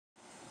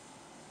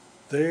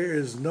There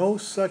is no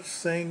such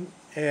thing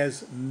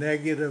as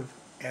negative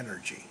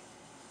energy.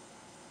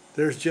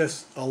 There's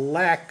just a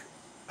lack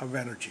of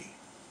energy.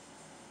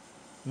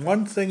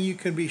 One thing you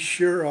can be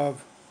sure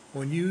of,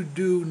 when you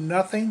do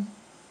nothing,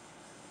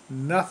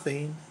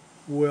 nothing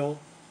will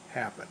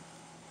happen.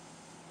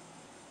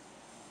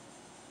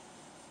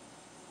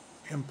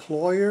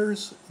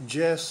 Employers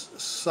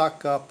just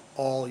suck up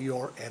all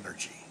your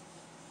energy.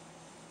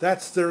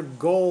 That's their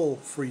goal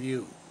for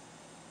you.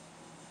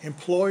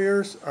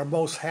 Employers are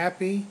most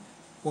happy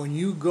when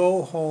you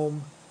go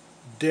home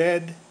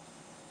dead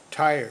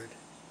tired.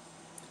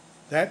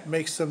 That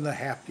makes them the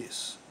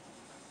happiest.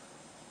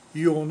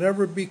 You will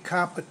never be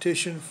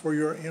competition for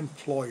your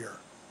employer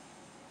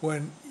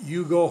when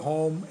you go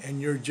home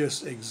and you're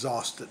just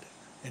exhausted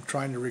and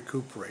trying to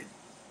recuperate.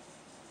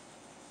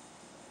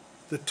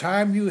 The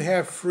time you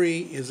have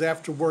free is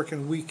after work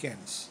and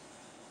weekends,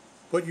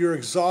 but you're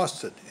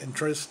exhausted and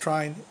just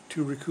trying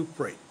to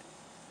recuperate.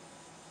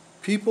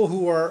 People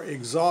who are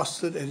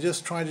exhausted and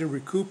just trying to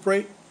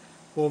recuperate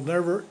will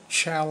never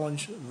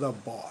challenge the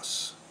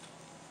boss.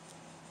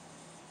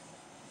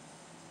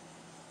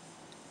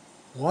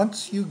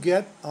 Once you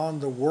get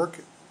on the work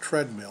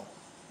treadmill,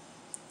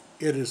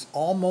 it is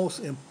almost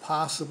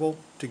impossible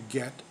to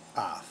get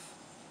off.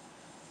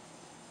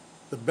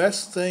 The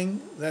best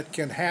thing that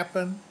can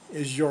happen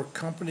is your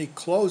company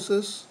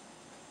closes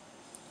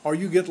or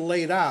you get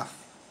laid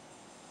off.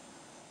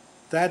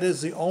 That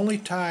is the only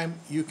time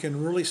you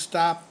can really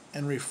stop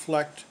and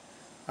reflect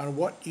on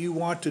what you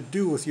want to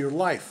do with your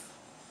life,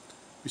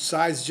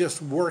 besides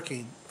just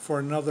working for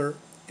another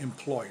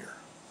employer.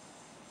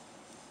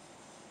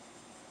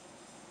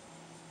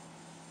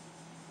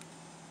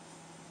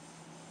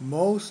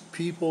 Most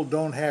people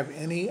don't have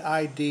any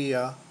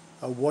idea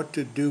of what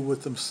to do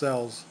with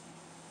themselves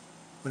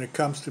when it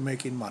comes to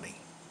making money.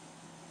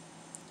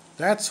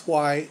 That's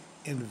why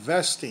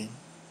investing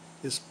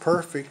is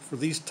perfect for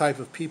these type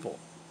of people.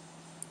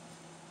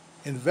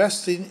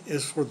 Investing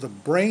is for the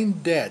brain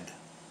dead,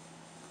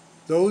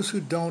 those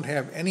who don't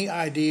have any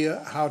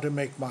idea how to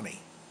make money.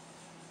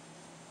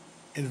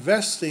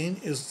 Investing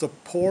is the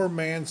poor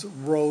man's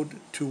road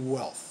to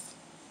wealth.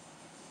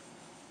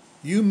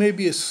 You may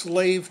be a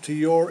slave to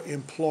your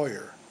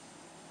employer,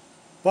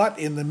 but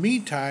in the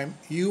meantime,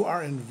 you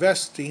are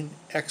investing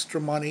extra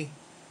money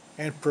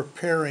and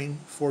preparing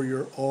for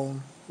your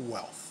own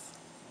wealth.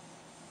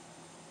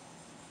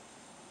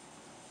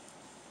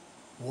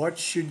 What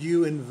should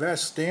you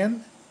invest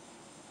in?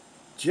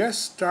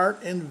 Just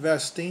start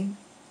investing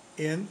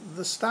in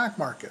the stock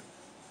market.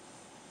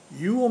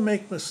 You will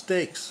make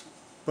mistakes,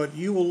 but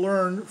you will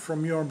learn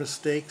from your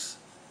mistakes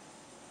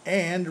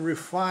and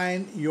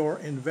refine your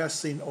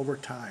investing over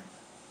time.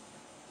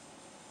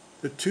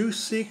 The two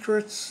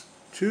secrets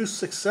to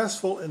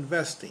successful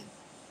investing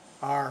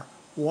are: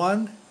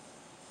 1,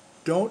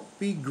 don't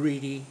be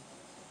greedy,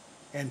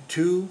 and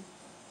 2,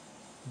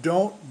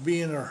 don't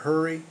be in a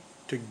hurry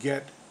to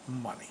get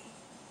money.